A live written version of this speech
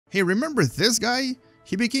Hey, remember this guy?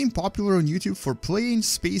 He became popular on YouTube for playing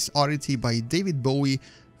Space Oddity by David Bowie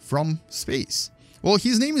from space. Well,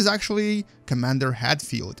 his name is actually Commander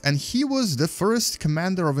Hadfield, and he was the first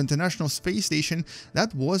commander of International Space Station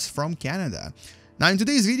that was from Canada. Now, in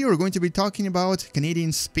today's video, we're going to be talking about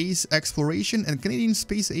Canadian space exploration and Canadian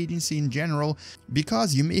Space Agency in general,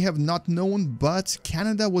 because you may have not known, but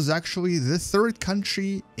Canada was actually the third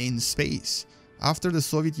country in space, after the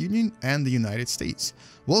Soviet Union and the United States.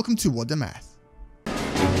 Welcome to What the Math.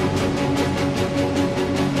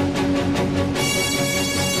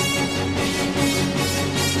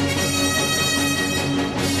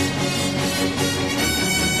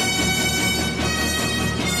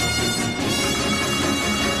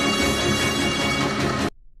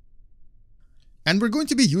 And we're going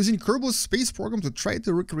to be using Kerbal's space program to try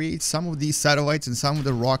to recreate some of these satellites and some of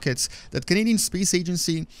the rockets that Canadian Space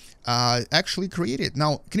Agency actually created.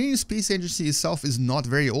 Now, Canadian Space Agency itself is not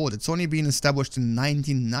very old. It's only been established in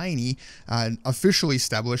 1990, officially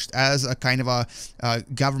established as a kind of a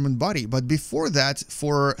government body. But before that,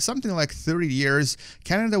 for something like 30 years,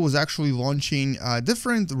 Canada was actually launching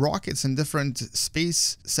different rockets and different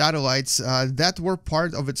space satellites that were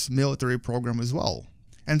part of its military program as well.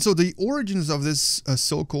 And so the origins of this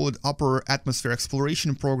so-called upper atmosphere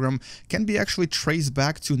exploration program can be actually traced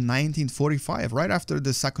back to 1945, right after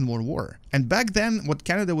the Second World War. And back then, what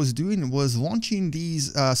Canada was doing was launching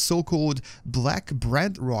these so-called black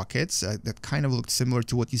Brant rockets that kind of looked similar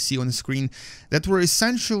to what you see on the screen, that were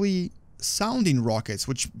essentially sounding rockets,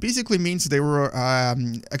 which basically means they were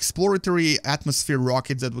exploratory atmosphere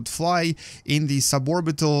rockets that would fly in the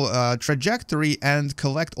suborbital trajectory and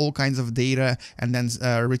collect all kinds of data and then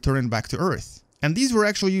return it back to Earth. And these were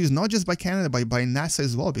actually used not just by Canada, but by NASA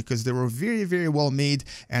as well, because they were very, very well made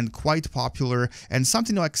and quite popular, and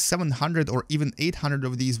something like 700 or even 800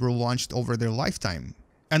 of these were launched over their lifetime.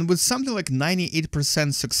 And with something like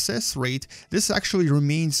 98% success rate, this actually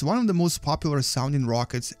remains one of the most popular sounding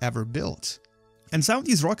rockets ever built. And some of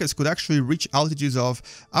these rockets could actually reach altitudes of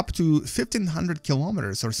up to 1,500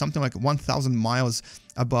 kilometers or something like 1,000 miles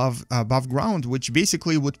above ground, which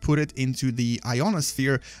basically would put it into the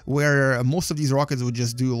ionosphere, where most of these rockets would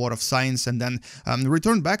just do a lot of science and then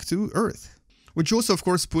return back to Earth. Which also, of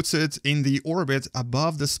course, puts it in the orbit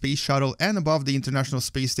above the space shuttle and above the International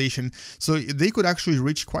Space Station, so they could actually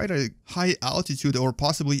reach quite a high altitude or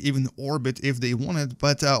possibly even orbit if they wanted,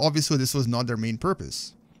 but obviously this was not their main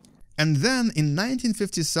purpose. And then in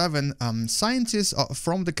 1957, scientists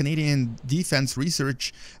from the Canadian Defense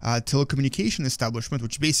Research Telecommunication Establishment,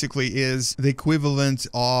 which basically is the equivalent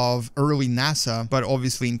of early NASA, but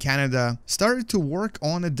obviously in Canada, started to work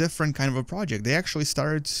on a different kind of a project. They actually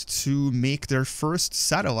started to make their first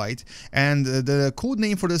satellite, and the code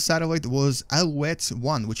name for the satellite was Alouette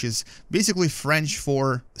 1, which is basically French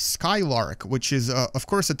for skylark, which is of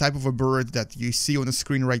course a type of a bird that you see on the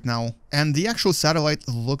screen right now. And the actual satellite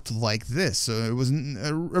looked like this. So it was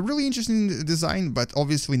a really interesting design, but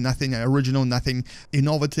obviously nothing original, nothing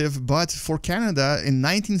innovative. But for Canada in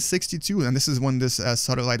 1962, and this is when this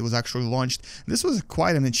satellite was actually launched, this was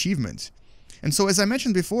quite an achievement. And so, as I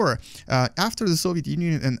mentioned before, after the Soviet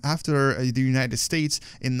Union and after the United States,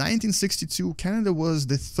 in 1962, Canada was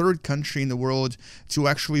the third country in the world to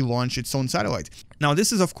actually launch its own satellite. Now,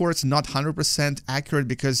 this is, of course, not 100% accurate,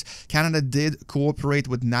 because Canada did cooperate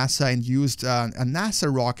with NASA and used a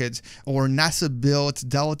NASA rocket or NASA-built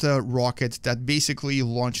Delta rocket that basically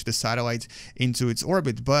launched the satellite into its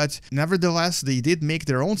orbit. But nevertheless, they did make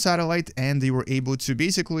their own satellite, and they were able to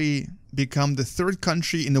basically become the third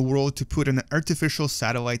country in the world to put an artificial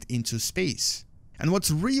satellite into space. And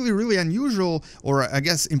what's really, really unusual, or I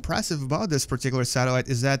guess impressive about this particular satellite,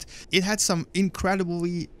 is that it had some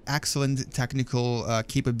incredibly excellent technical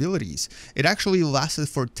capabilities. It actually lasted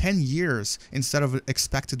for 10 years instead of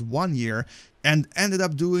expected 1 year, and ended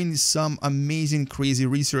up doing some amazing, crazy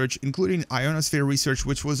research, including ionosphere research,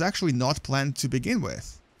 which was actually not planned to begin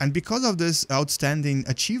with. And because of this outstanding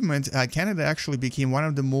achievement, Canada actually became one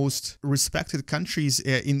of the most respected countries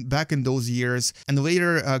back in those years, and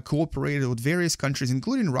later cooperated with various countries,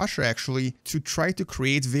 including Russia actually, to try to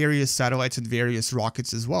create various satellites and various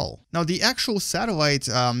rockets as well. Now, the actual satellite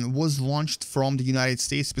was launched from the United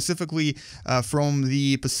States, specifically from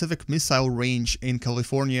the Pacific Missile Range in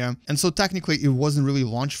California. And so technically it wasn't really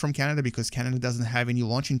launched from Canada, because Canada doesn't have any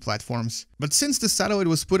launching platforms. But since the satellite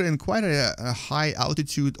was put in quite a high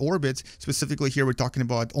altitude orbit, specifically here we're talking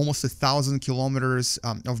about almost 1,000 kilometers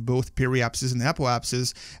of both periapsis and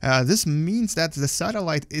apoapsis, this means that the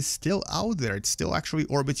satellite is still out there. It's still actually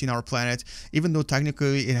orbiting our planet, even though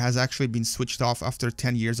technically it has actually been switched off after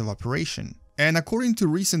 10 years of operation. And according to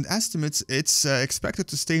recent estimates, it's expected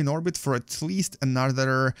to stay in orbit for at least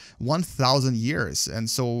another 1,000 years. And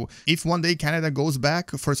so if one day Canada goes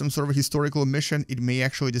back for some sort of historical mission, it may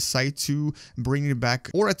actually decide to bring it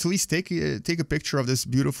back, or at least take a picture of this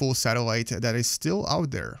beautiful satellite that is still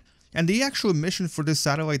out there. And the actual mission for this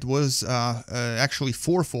satellite was actually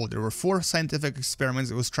fourfold. There were 4 scientific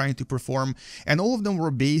experiments it was trying to perform, and all of them were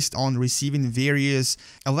based on receiving various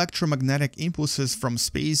electromagnetic impulses from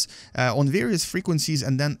space on various frequencies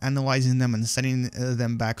and then analyzing them and sending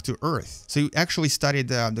them back to Earth. So it actually studied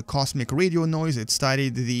the cosmic radio noise, it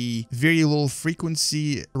studied the very low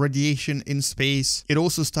frequency radiation in space, it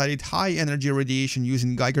also studied high energy radiation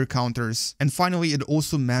using Geiger counters, and finally it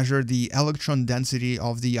also measured the electron density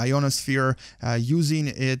of the ionosphere using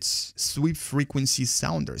its sweep frequency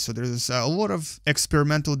sounder. So there's a lot of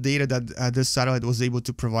experimental data that this satellite was able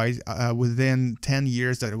to provide within 10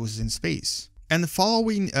 years that it was in space. And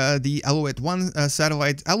following the Alouette 1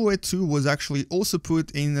 satellite, Alouette 2 was actually also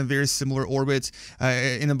put in a very similar orbit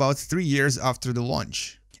in about 3 years after the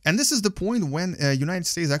launch. And this is the point when United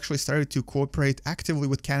States actually started to cooperate actively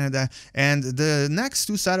with Canada, and the next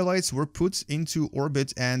 2 satellites were put into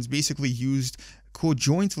orbit and basically used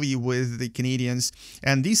co-jointly with the Canadians,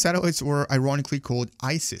 and these satellites were ironically called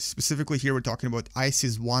ISIS. Specifically here we're talking about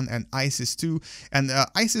ISIS 1 and ISIS 2, and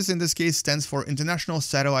ISIS in this case stands for International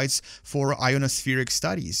Satellites for Ionospheric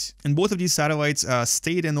Studies. And both of these satellites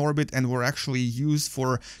stayed in orbit and were actually used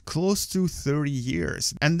for close to 30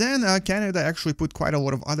 years. And then Canada actually put quite a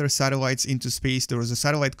lot of other satellites into space. There was a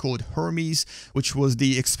satellite called Hermes, which was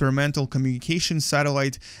the experimental communication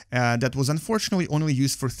satellite that was unfortunately only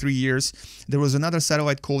used for 3 years. There was another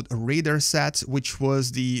satellite called RadarSat, which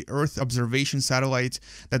was the Earth observation satellite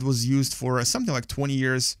that was used for something like 20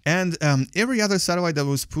 years. And every other satellite that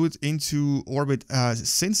was put into orbit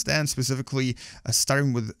since then, specifically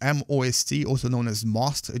starting with MOST, also known as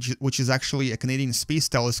MOST, which is actually a Canadian space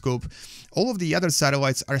telescope, all of the other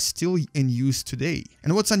satellites are still in use today.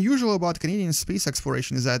 And what's unusual about Canadian space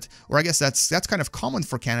exploration is that, or I guess that's kind of common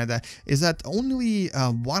for Canada, is that only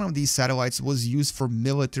one of these satellites was used for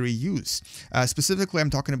military use. Specifically, I'm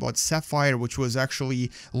talking about Sapphire, which was actually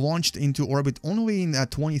launched into orbit only in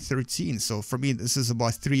 2013. So for me, this is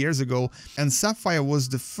about 3 years ago. And Sapphire was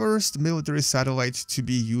the first military satellite to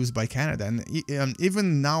be used by Canada. And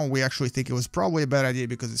even now, we actually think it was probably a bad idea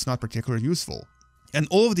because it's not particularly useful. And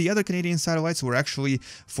all of the other Canadian satellites were actually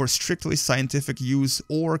for strictly scientific use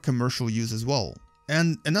or commercial use as well.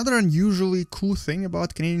 And another unusually cool thing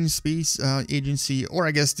about Canadian Space Agency, or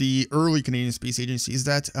I guess the early Canadian Space Agency, is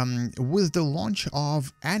that with the launch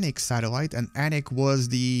of Anik satellite, and Anik was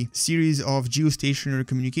the series of geostationary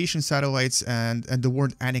communication satellites, and the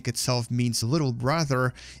word Anik itself means little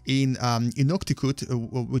brother in Inuktitut,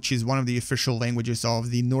 which is one of the official languages of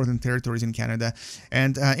the Northern Territories in Canada.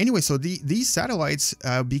 And anyway, so these satellites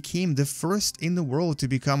became the first in the world to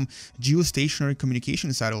become geostationary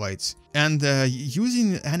communication satellites. And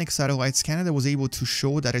using Anik satellites, Canada was able to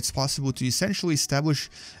show that it's possible to essentially establish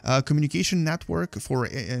a communication network for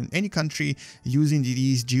any country using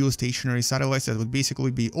these geostationary satellites that would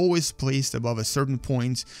basically be always placed above a certain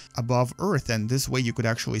point above Earth. And this way you could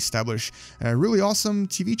actually establish really awesome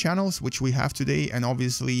TV channels, which we have today. And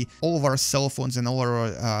obviously all of our cell phones and all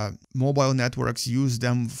our mobile networks use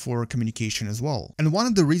them for communication as well. And one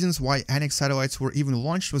of the reasons why Anik satellites were even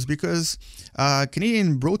launched was because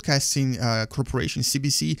Canadian Broadcasting Corporation,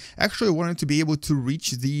 CBC, actually wanted to be able to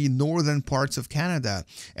reach the northern parts of Canada,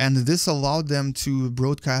 and this allowed them to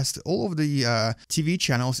broadcast all of the TV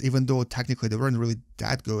channels, even though technically they weren't really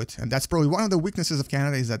that good. And that's probably one of the weaknesses of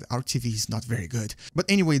Canada, is that our TV is not very good. But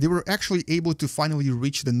anyway, they were actually able to finally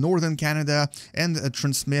reach the northern Canada and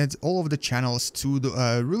transmit all of the channels to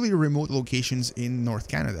the really remote locations in North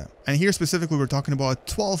Canada. And here specifically we're talking about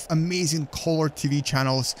 12 amazing color TV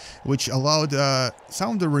channels, which allowed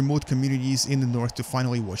some of the remote communities in the north to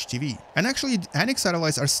finally watch TV. And actually, Anik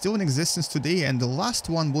satellites are still in existence today, and the last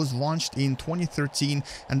one was launched in 2013,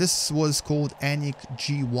 and this was called Anik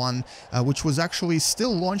G1, which was actually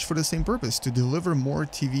still launched for the same purpose, to deliver more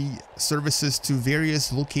TV services to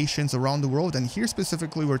various locations around the world. And here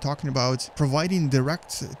specifically we're talking about providing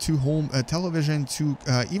direct-to-home television to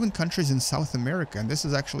even countries in South America. And this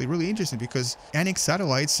is actually really interesting because Anik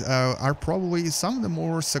satellites are probably some of the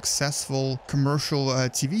more successful commercial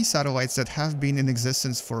TV satellites that have been in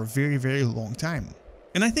existence for a very, very long time.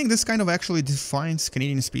 And I think this kind of actually defines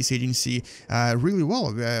Canadian Space Agency really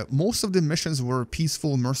well. Most of the missions were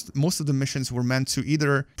peaceful. Most of the missions were meant to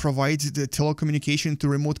either provide the telecommunication to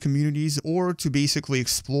remote communities or to basically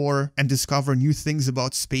explore and discover new things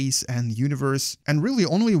about space and universe. And really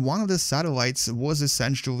only one of the satellites was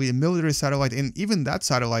essentially a military satellite, and even that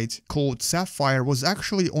satellite, called Sapphire, was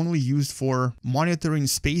actually only used for monitoring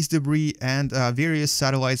space debris and various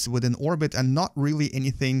satellites within orbit, and not really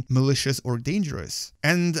anything malicious or dangerous.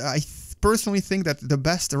 And I personally think that the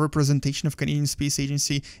best representation of Canadian Space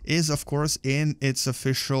Agency is, of course, in its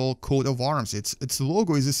official coat of arms. Its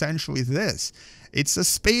logo is essentially this. It's a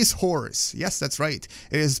space horse. Yes, that's right.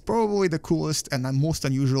 It is probably the coolest and most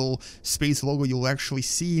unusual space logo you'll actually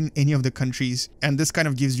see in any of the countries. And this kind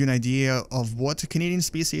of gives you an idea of what the Canadian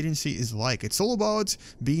Space Agency is like. It's all about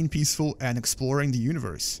being peaceful and exploring the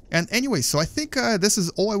universe. And anyway, so I think this is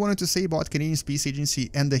all I wanted to say about Canadian Space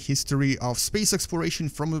Agency and the history of space exploration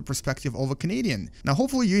from the perspective of a Canadian. Now,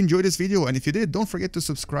 hopefully you enjoyed this video, and if you did, don't forget to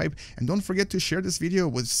subscribe and don't forget to share this video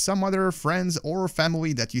with some other friends or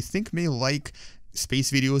family that you think may like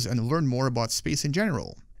space videos and learn more about space in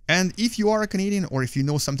general. And if you are a Canadian, or if you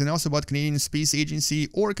know something else about Canadian Space Agency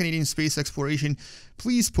or Canadian space exploration,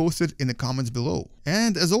 please post it in the comments below.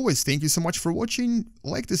 And as always, thank you so much for watching.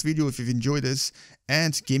 Like this video if you've enjoyed this,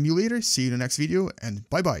 and game you later. See you in the next video, and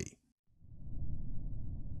bye bye.